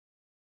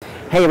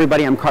Hey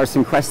everybody, I'm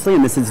Carson Kressley,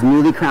 and this is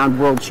newly crowned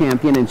world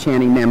champion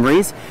Enchanting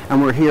Memories,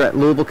 and we're here at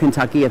Louisville,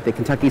 Kentucky at the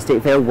Kentucky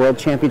State Fair World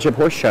Championship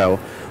Horse Show,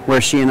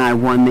 where she and I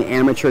won the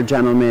Amateur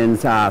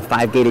Gentleman's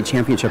 5-gated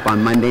championship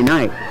on Monday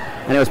night.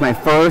 And it was my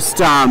first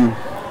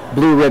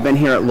blue ribbon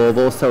here at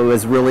Louisville, so it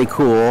was really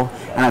cool.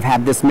 And I've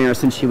had this mare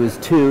since she was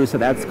 2, so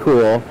that's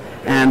cool.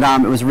 And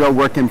it was a real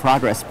work in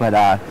progress,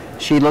 but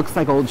she looks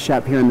like old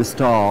Shep here in the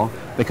stall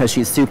because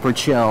she's super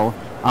chill.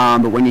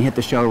 But when you hit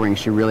the show ring,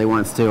 she really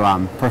wants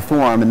to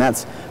perform, and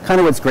that's kind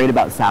of what's great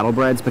about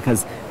saddlebreds,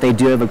 because they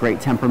do have a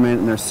great temperament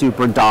and they're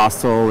super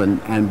docile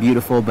and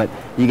beautiful, but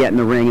you get in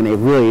the ring and they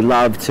really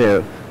love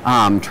to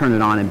turn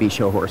it on and be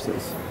show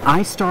horses.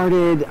 I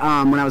started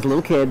when I was a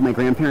little kid. My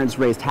grandparents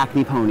raised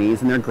Hackney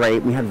ponies, and they're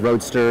great. We had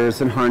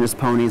roadsters and harness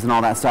ponies and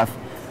all that stuff.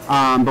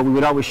 But we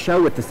would always show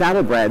with the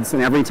saddlebreds,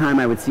 and every time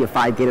I would see a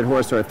 5-gated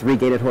horse or a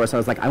 3-gated horse, I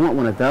was like, I want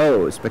one of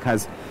those,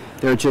 because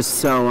they're just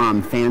so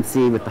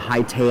fancy with the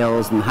high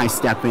tails and high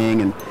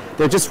stepping, and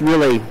they're just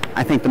really,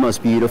 I think, the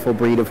most beautiful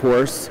breed of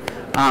horse.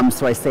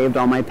 So I saved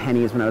all my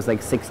pennies when I was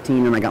like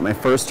 16, and I got my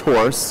first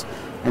horse,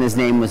 and his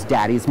name was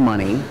Daddy's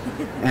Money,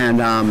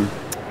 and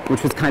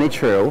which was kind of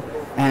true.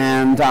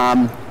 And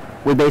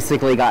we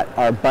basically got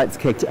our butts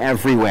kicked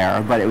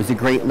everywhere, but it was a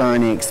great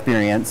learning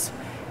experience.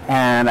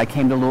 And I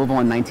came to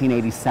Louisville in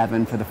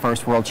 1987 for the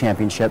first World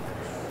Championship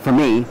for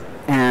me,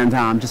 and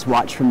just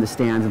watched from the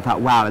stands and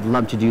thought, wow, I'd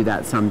love to do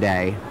that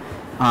someday.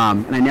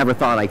 And I never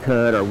thought I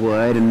could or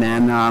would. And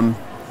then,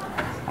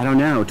 I don't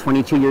know,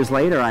 22 years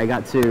later, I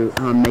got to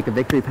make a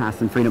victory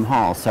pass in Freedom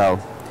Hall. So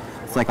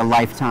it's like a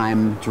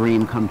lifetime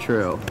dream come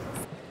true.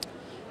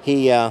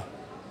 He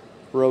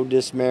rode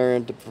this mare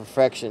into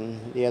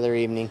perfection the other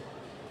evening.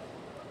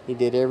 He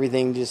did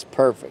everything just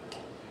perfect.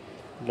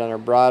 Done her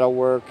bridle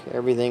work,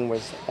 everything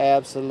was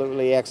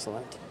absolutely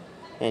excellent.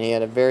 And he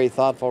had a very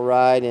thoughtful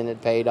ride, and it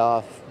paid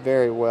off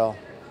very well.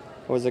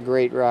 It was a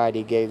great ride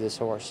he gave this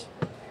horse.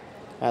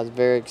 I was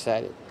very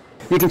excited.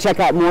 You can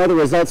check out more of the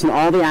results and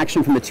all the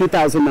action from the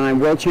 2009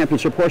 World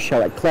Championship Horse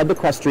Show at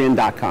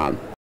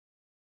clubequestrian.com.